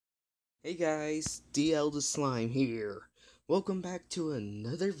Hey guys, DL the Slime here. Welcome back to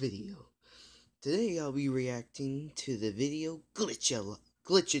another video. Today I'll be reacting to the video Glitchtale,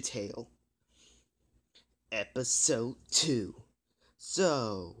 episode 2.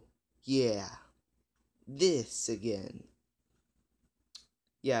 So, yeah, this again.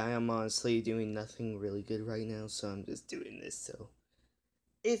 Yeah, I am honestly doing nothing really good right now, so I'm just doing this. So,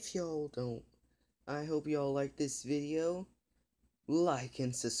 if y'all don't, I hope y'all like this video. Like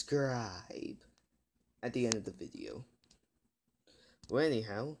and subscribe at the end of the video. Well,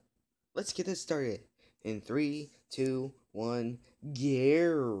 anyhow, let's get this started. In 3, 2, 1,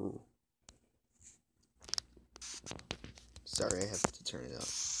 go! Sorry, I have to turn it up.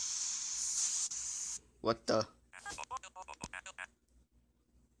 What the?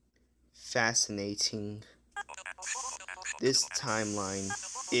 Fascinating. This timeline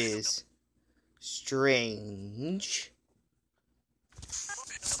is strange.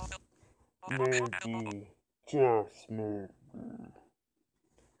 Maybe, just maybe.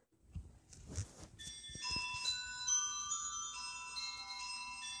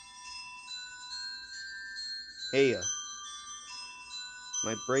 Hey,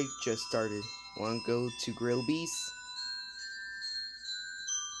 my break just started. Wanna go to Grillby's?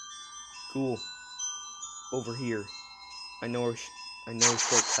 Cool. Over here. I know a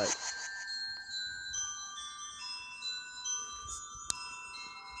shortcut.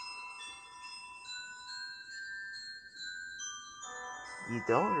 You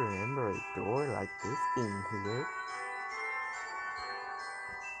don't remember a door like this being here?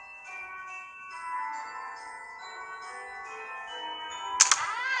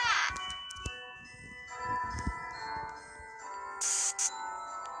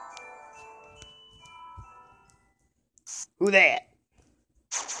 Who that?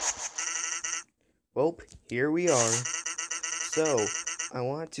 Well, here we are. So, I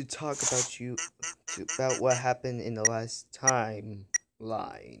want to talk about what happened in the last timeline.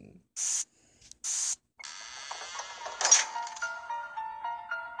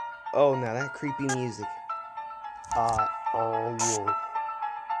 Oh, now that creepy music. Yes.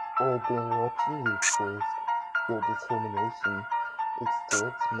 I've been watching you first. Your determination. It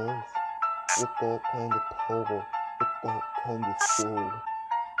starts most. With that kind of power. With that kind of soul.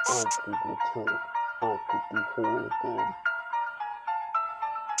 I could return. I could be whole again.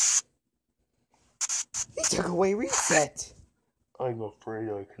 He took away reset. I'm afraid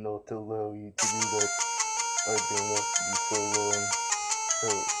I cannot allow you to do that. I've been watching you so long.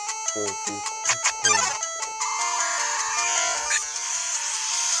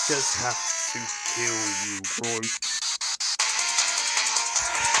 Just have to kill you, Roy.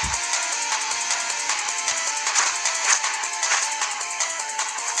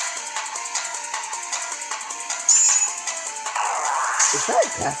 Is that a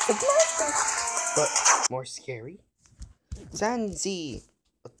Castle Blaster? But more scary. Zanzi.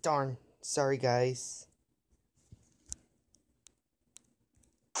 Oh, darn. Sorry, guys.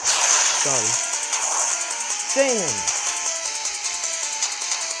 Sorry. Sam.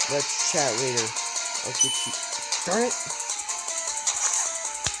 Let's chat later. I'll get you. Darn it.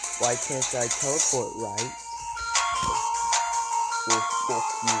 Why can't I teleport, right? Well, fuck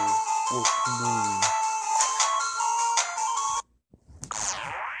you. Fuck me.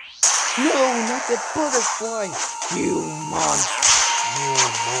 No, not the butterfly! You monster!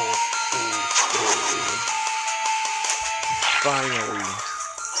 Finally.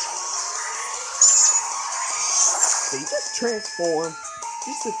 They just transform.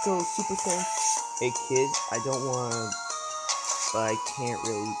 Just to go Super Saiyan. Hey kid, I don't wanna, but I can't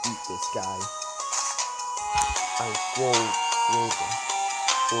really eat this guy. I'm slow, Rosa.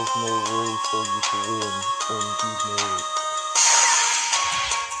 There's no way for you to win and be made.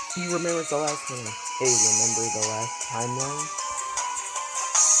 He remembers the last one. Hey, remember the last timeline?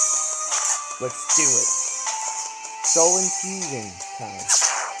 Let's do it. Soul infusion time.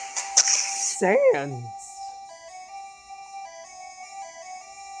 Sans!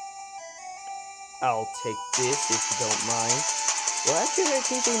 I'll take this if you don't mind. Well, actually, I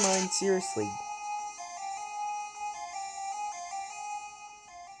think they mind seriously.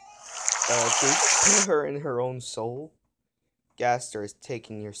 Can you just put her in her own soul? Gaster is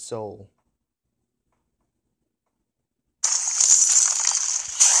taking your soul.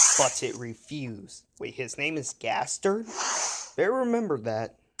 But it refused. Wait, his name is Gaster? Better remember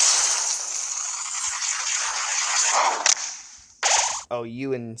that. Oh,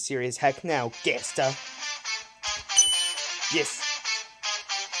 you in serious heck now, Gaster. Yes.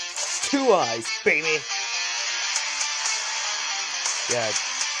 2 eyes, baby. Yeah,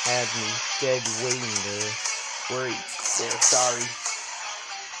 had me dead waiting there. Worried. There, sorry.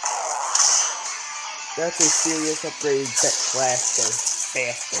 That's a serious upgrade blaster.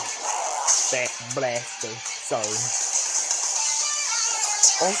 Blaster. Sorry.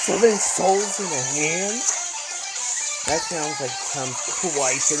 All 7 souls in a hand? That sounds like it comes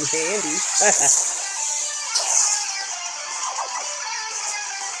twice in handy.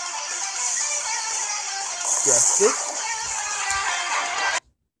 Justice.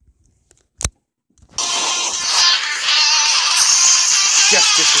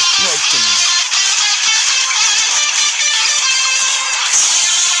 Justice is broken.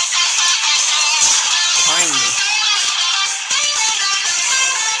 Kindness.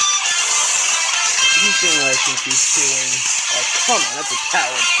 He's doing what I think he's doing. Oh, come on, that's a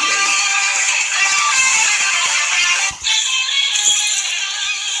coward blade.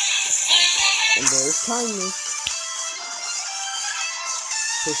 And there's kindness.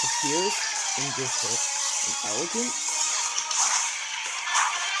 Perseveres in this an elegant.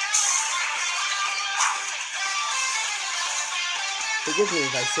 Forgive me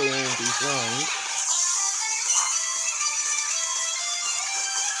if I say any of these wrong.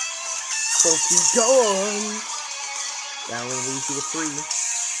 So keep going. That one leads you to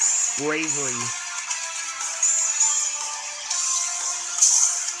 3. Bravery.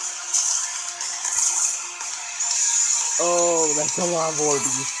 Oh, that's a lot of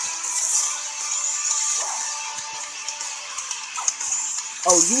Orbeez.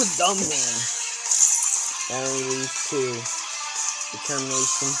 Oh, you a dumb man. That only leads to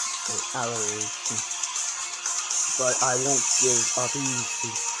determination or alleration. But I won't give up easy.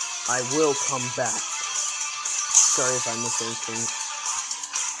 I will come back. Sorry if I missed anything.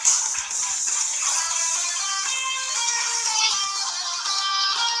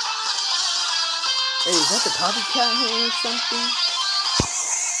 Hey, is that the copycat hand or something?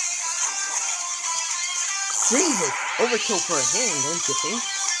 Jesus! Overkill for a hand, don't you think?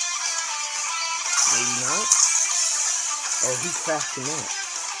 Maybe not. Oh, he's crafting that.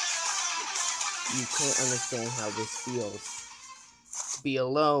 You can't understand how this feels. To be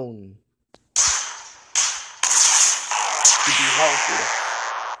alone. To be helpless.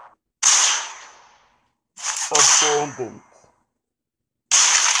 Abandoned.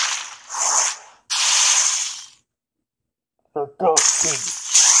 Forgotten.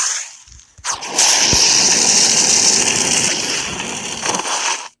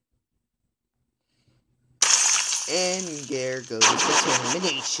 And there goes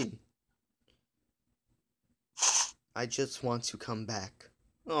determination. I just want to come back.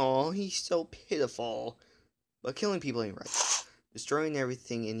 Oh, he's so pitiful. But killing people ain't right. Destroying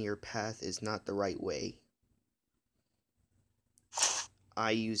everything in your path is not the right way.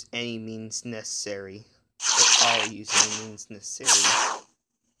 I use any means necessary. Or I'll use any means necessary.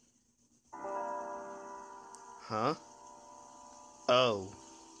 Huh? Oh.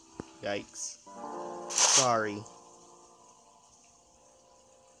 Yikes. Sorry.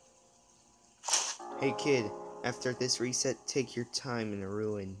 Hey kid, after this reset, take your time in the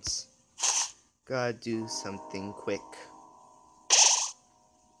ruins. Gotta do something quick.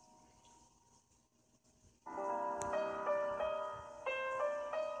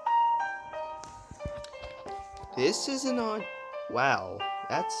 This is an odd... Wow,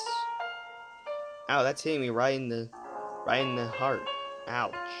 that's... Ow, that's hitting me right in the heart.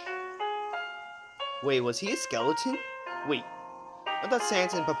 Ouch. Wait, was he a skeleton? Wait, I thought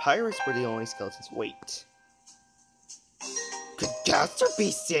Sans and Papyrus were the only skeletons. Wait.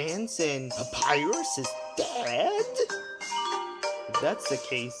 Catastrophe Sans and Papyrus is dead? If that's the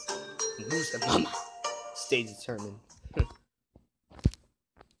case, who's the mama? Stay determined.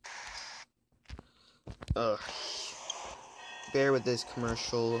 Ugh. Bear with this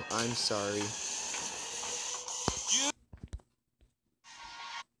commercial, I'm sorry.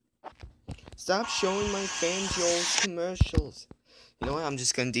 Stop showing my fans y'all's commercials. You know what, I'm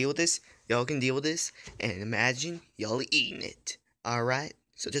just gonna deal with this. Y'all can deal with this, and imagine y'all eating it. Alright?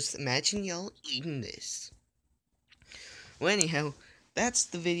 So just imagine y'all eating this. Well, anyhow, that's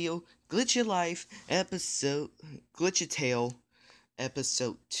the video. Glitchtale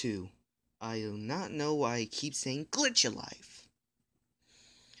episode 2. I do not know why I keep saying Glitchtale.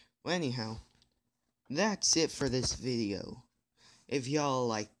 Well, anyhow, that's it for this video. If y'all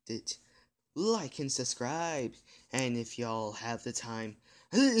liked it, like and subscribe. And if y'all have the time,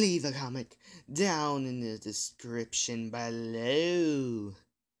 leave a comment down in the description below.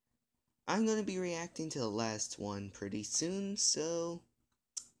 I'm gonna be reacting to the last one pretty soon, so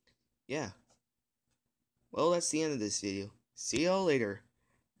yeah. Well, that's the end of this video. See y'all later.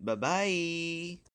 Bye-bye.